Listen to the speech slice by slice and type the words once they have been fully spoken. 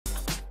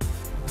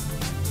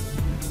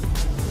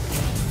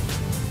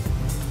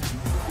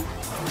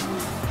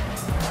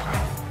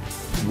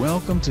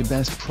Welcome to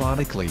Best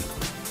Productly.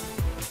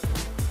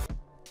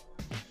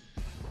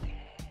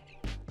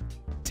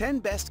 10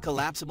 Best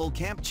Collapsible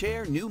Camp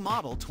Chair New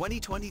Model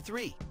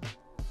 2023.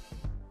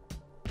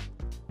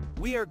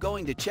 We are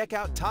going to check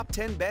out top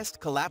 10 best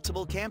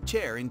collapsible camp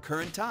chair in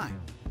current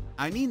time.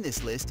 I mean,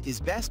 this list is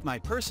best my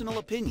personal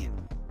opinion,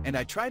 and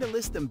I try to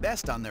list them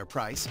best on their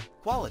price,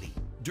 quality,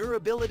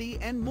 durability,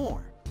 and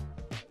more.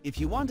 If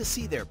you want to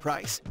see their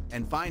price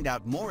and find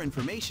out more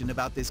information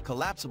about this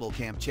collapsible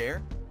camp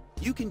chair,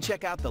 you can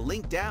check out the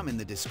link down in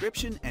the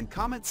description and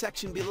comment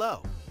section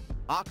below.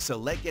 So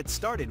let's get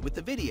started with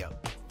the video.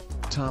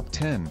 Top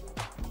 10.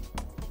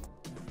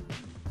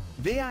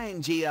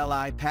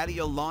 VINGLI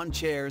Patio Lawn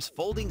Chairs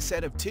Folding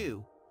Set of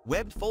 2,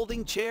 Webbed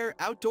Folding Chair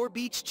Outdoor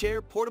Beach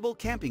Chair Portable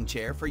Camping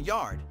Chair for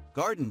Yard,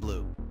 Garden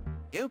Blue.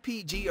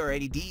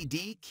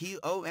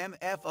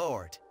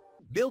 LPGRADDQOMFORT.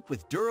 Built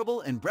with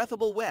durable and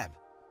breathable web,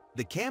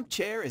 the camp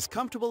chair is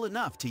comfortable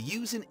enough to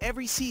use in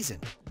every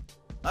season.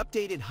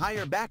 Updated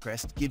higher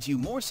backrest gives you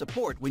more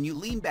support when you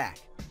lean back.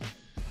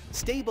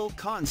 Stable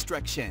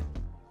construction.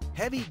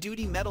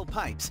 Heavy-duty metal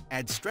pipes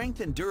add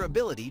strength and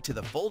durability to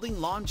the folding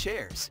lawn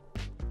chairs.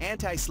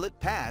 Anti-slip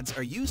pads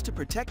are used to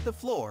protect the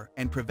floor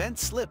and prevent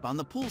slip on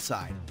the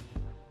poolside.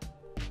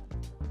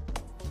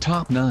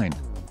 Top 9.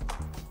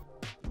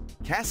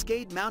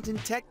 Cascade Mountain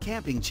Tech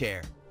Camping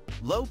Chair.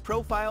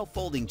 Low-profile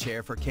folding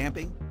chair for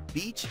camping,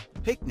 beach,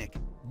 picnic,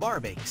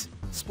 barbecues,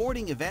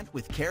 sporting event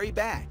with carry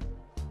bag.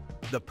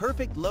 The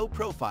perfect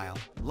low-profile,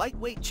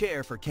 lightweight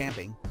chair for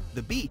camping,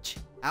 the beach,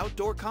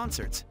 outdoor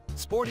concerts,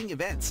 sporting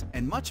events,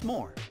 and much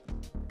more.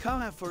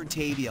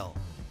 Comfortable.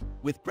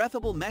 With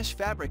breathable mesh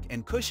fabric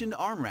and cushioned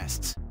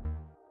armrests.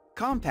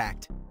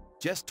 Compact.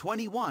 Just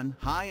 21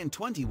 high and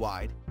 20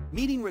 wide,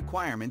 meeting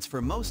requirements for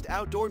most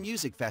outdoor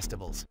music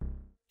festivals.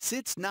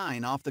 Sits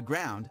 9 off the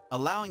ground,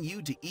 allowing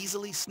you to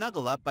easily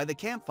snuggle up by the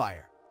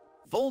campfire.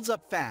 Folds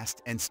up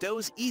fast and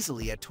stows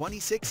easily at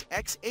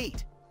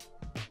 26x8.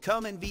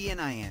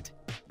 Convenient.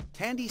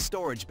 Handy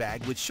storage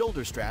bag with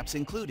shoulder straps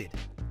included.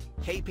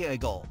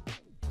 Capable.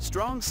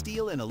 Strong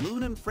steel and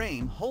aluminum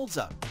frame holds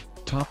up.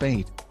 Top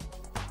 8.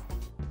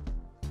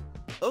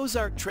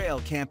 Ozark Trail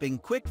Camping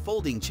Quick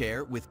Folding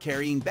Chair with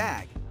Carrying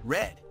Bag,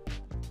 red.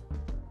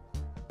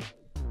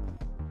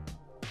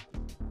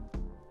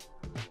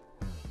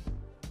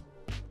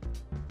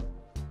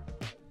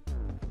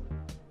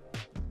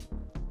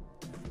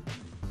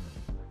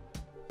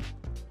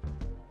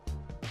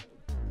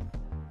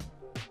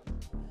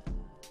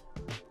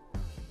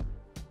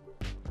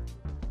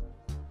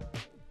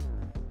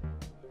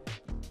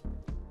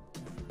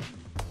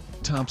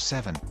 Top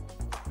 7.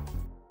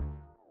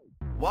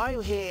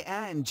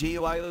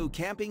 YOHANGYO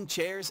Camping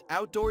Chairs,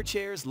 Outdoor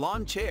Chairs,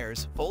 Lawn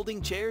Chairs, Folding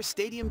Chairs,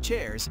 Stadium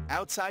Chairs,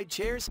 Outside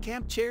Chairs,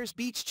 Camp Chairs,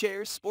 Beach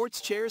Chairs, Sports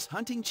Chairs,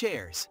 Hunting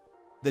Chairs.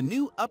 The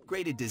new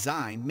upgraded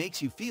design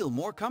makes you feel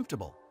more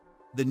comfortable.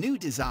 The new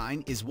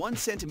design is 1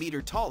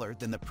 centimeter taller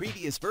than the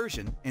previous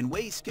version and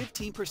weighs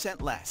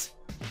 15% less.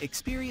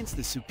 Experience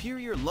the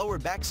superior lower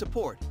back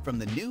support from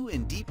the new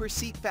and deeper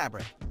seat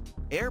fabric.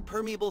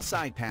 Air-permeable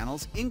side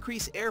panels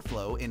increase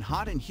airflow in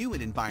hot and humid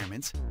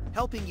environments,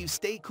 helping you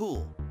stay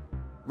cool.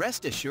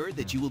 Rest assured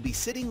that you will be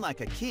sitting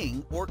like a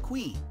king or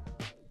queen.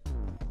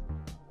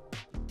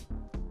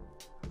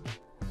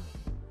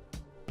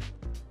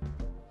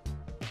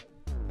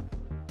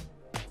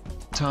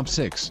 Top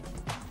 6.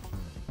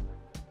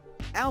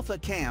 Alpha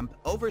Camp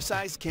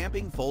Oversized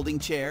Camping Folding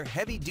Chair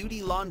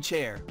Heavy-Duty Lawn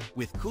Chair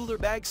with Cooler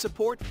Bag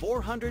Support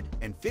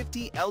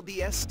 450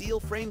 lbs Steel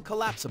Frame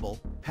Collapsible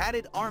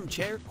Padded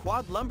Armchair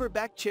Quad Lumbar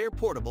Back Chair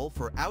Portable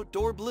for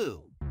Outdoor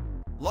Blue.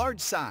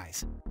 Large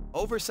size.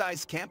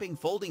 Oversized camping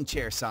folding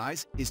chair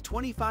size is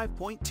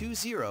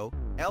 25.20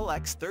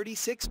 LX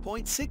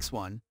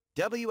 36.61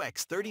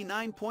 WX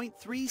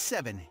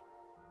 39.37.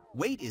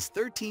 Weight is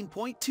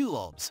 13.2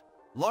 lbs.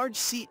 Large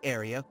seat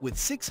area with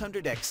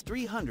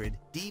 600x300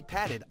 D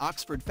padded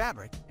Oxford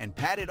fabric and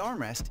padded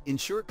armrest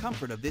ensure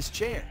comfort of this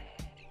chair.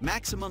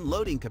 Maximum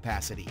loading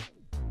capacity.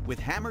 With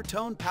hammer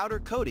tone powder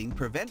coating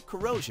prevent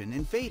corrosion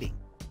and fading.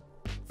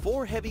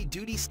 4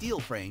 heavy-duty steel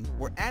frame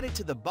were added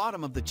to the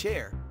bottom of the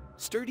chair.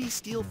 Sturdy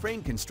steel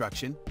frame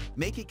construction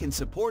make it can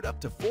support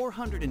up to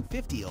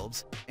 450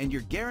 lbs, and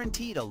you're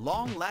guaranteed a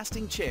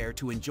long-lasting chair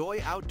to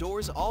enjoy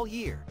outdoors all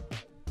year.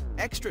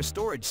 Extra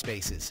storage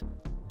spaces.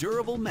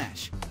 Durable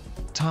mesh.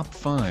 Top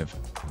 5.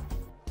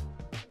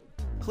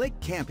 Cliq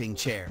Camping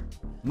Chair.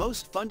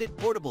 Most funded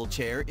portable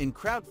chair in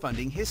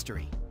crowdfunding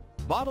history.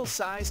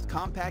 Bottle-sized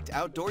compact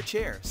outdoor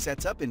chair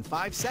sets up in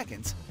 5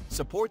 seconds,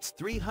 supports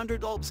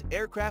 300 lbs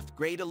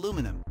aircraft-grade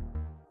aluminum.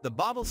 The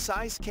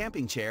bottle-sized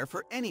camping chair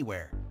for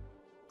anywhere.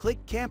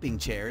 Cliq camping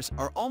chairs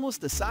are almost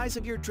the size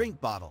of your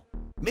drink bottle,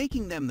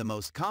 making them the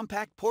most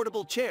compact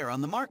portable chair on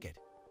the market.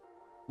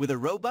 With a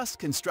robust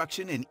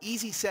construction and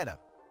easy setup,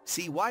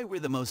 see why we're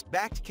the most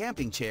backed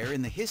camping chair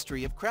in the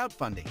history of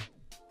crowdfunding.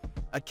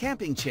 A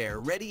camping chair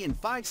ready in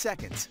 5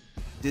 seconds.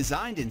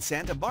 Designed in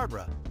Santa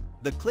Barbara,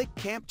 the Cliq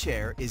camp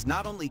chair is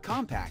not only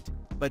compact,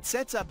 but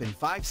sets up in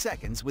 5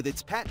 seconds with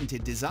its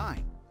patented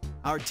design.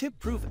 Our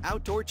tip-proof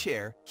outdoor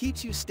chair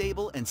keeps you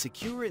stable and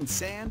secure in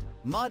sand,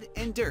 mud,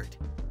 and dirt.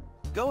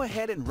 Go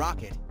ahead and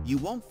rock it, you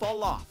won't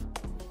fall off.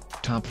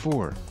 Top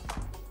 4.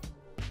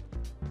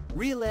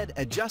 Realead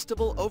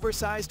Adjustable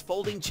Oversized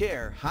Folding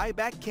Chair, High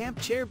Back Camp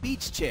Chair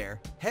Beach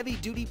Chair, Heavy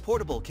Duty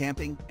Portable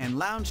Camping and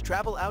Lounge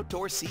Travel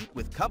Outdoor Seat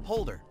with Cup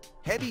Holder.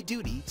 Heavy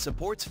Duty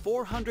supports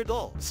 400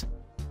 lbs.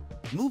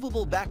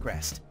 Movable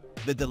Backrest.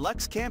 The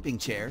deluxe camping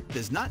chair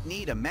does not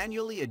need a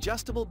manually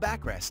adjustable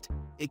backrest.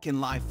 It can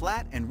lie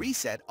flat and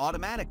reset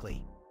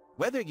automatically.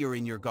 Whether you're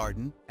in your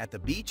garden, at the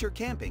beach or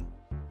camping,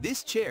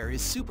 this chair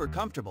is super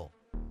comfortable.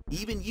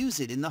 Even use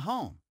it in the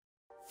home.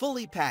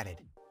 Fully padded.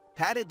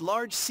 Padded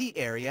large seat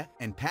area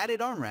and padded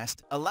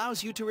armrest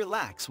allows you to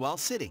relax while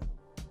sitting.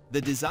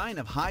 The design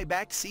of high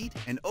back seat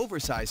and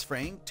oversized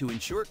frame to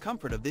ensure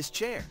comfort of this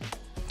chair.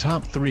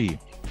 Top 3.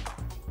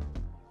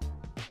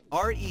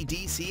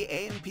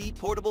 REDCAMP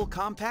Portable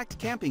Compact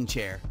Camping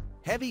Chair,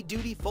 Heavy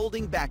Duty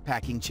Folding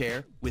Backpacking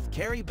Chair with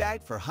carry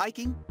bag for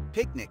hiking,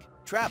 picnic,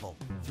 travel,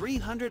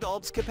 300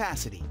 lbs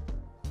capacity.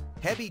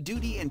 Heavy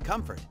duty and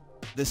comfort.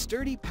 The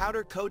sturdy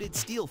powder-coated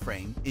steel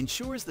frame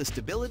ensures the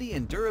stability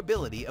and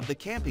durability of the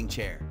camping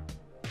chair.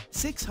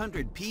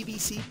 600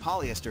 PVC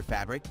polyester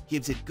fabric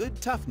gives it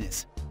good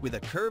toughness with a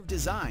curved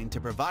design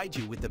to provide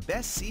you with the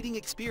best seating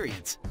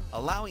experience,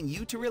 allowing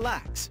you to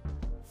relax.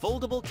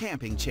 Foldable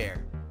Camping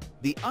Chair.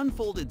 The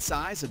unfolded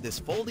size of this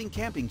folding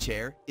camping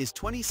chair is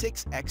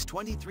 26 x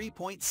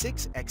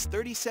 23.6 x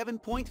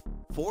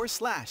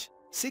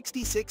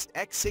 37.4/66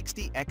 x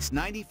 60 x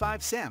 95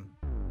 cm.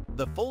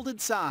 The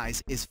folded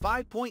size is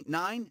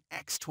 5.9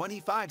 x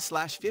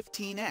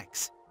 25/15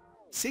 x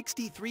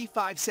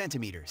 63.5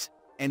 centimeters,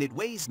 and it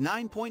weighs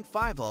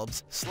 9.5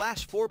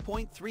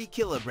 lbs/4.3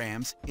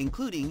 kilograms,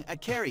 including a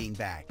carrying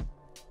bag.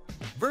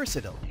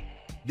 Versatile.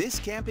 This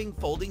camping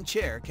folding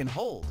chair can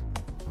hold.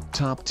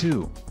 Top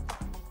 2.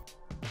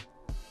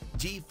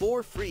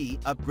 G4 Free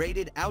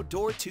Upgraded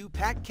Outdoor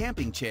 2-Pack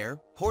Camping Chair,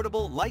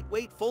 Portable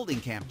Lightweight Folding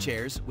Camp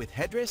Chairs with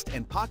headrest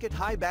and pocket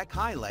high back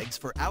high legs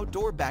for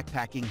outdoor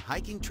backpacking,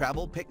 hiking,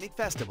 travel, picnic,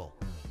 festival.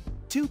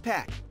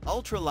 2-pack,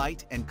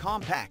 ultralight and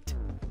compact.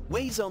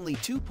 Weighs only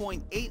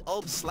 2.8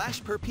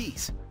 lbs/per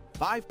piece,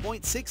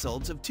 5.6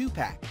 lbs of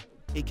 2-pack.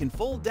 It can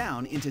fold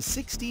down into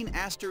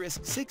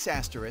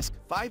 16*6*,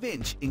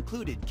 5-inch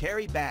included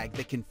carry bag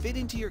that can fit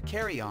into your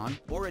carry-on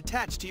or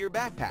attach to your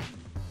backpack.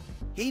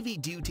 Heavy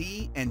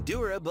duty and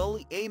durable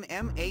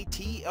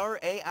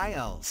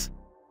materials.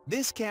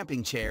 This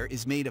camping chair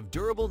is made of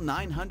durable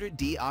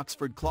 900D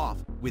Oxford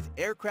cloth with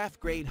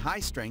aircraft-grade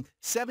high-strength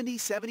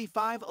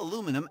 70/75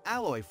 aluminum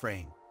alloy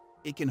frame.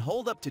 It can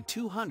hold up to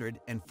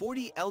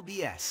 240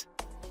 lbs.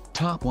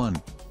 Top 1.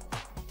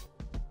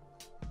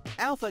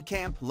 Alpha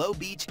Camp Low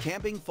Beach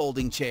Camping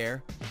Folding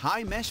Chair,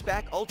 High Mesh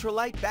Back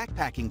Ultralight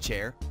Backpacking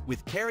Chair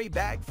with carry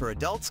bag for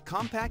adults,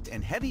 compact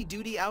and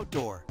heavy-duty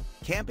outdoor,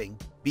 camping,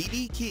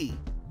 BBQ,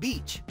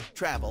 beach,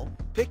 travel,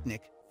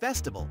 picnic,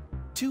 festival,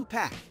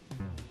 2-pack.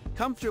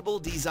 Comfortable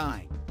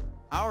design.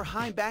 Our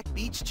high back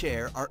beach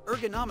chair are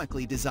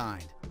ergonomically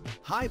designed.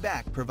 High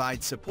back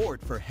provides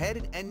support for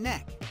head and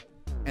neck,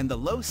 and the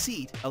low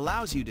seat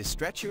allows you to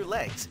stretch your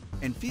legs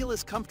and feel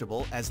as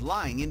comfortable as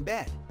lying in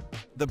bed.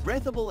 The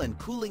breathable and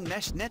cooling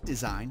mesh net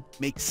design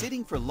makes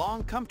sitting for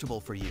long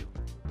comfortable for you.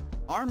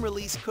 Arm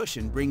release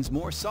cushion brings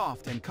more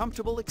soft and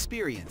comfortable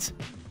experience.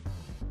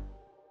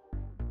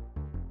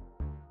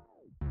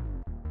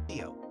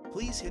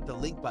 Please hit the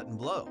link button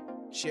below,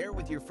 share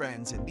with your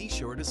friends and be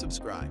sure to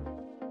subscribe.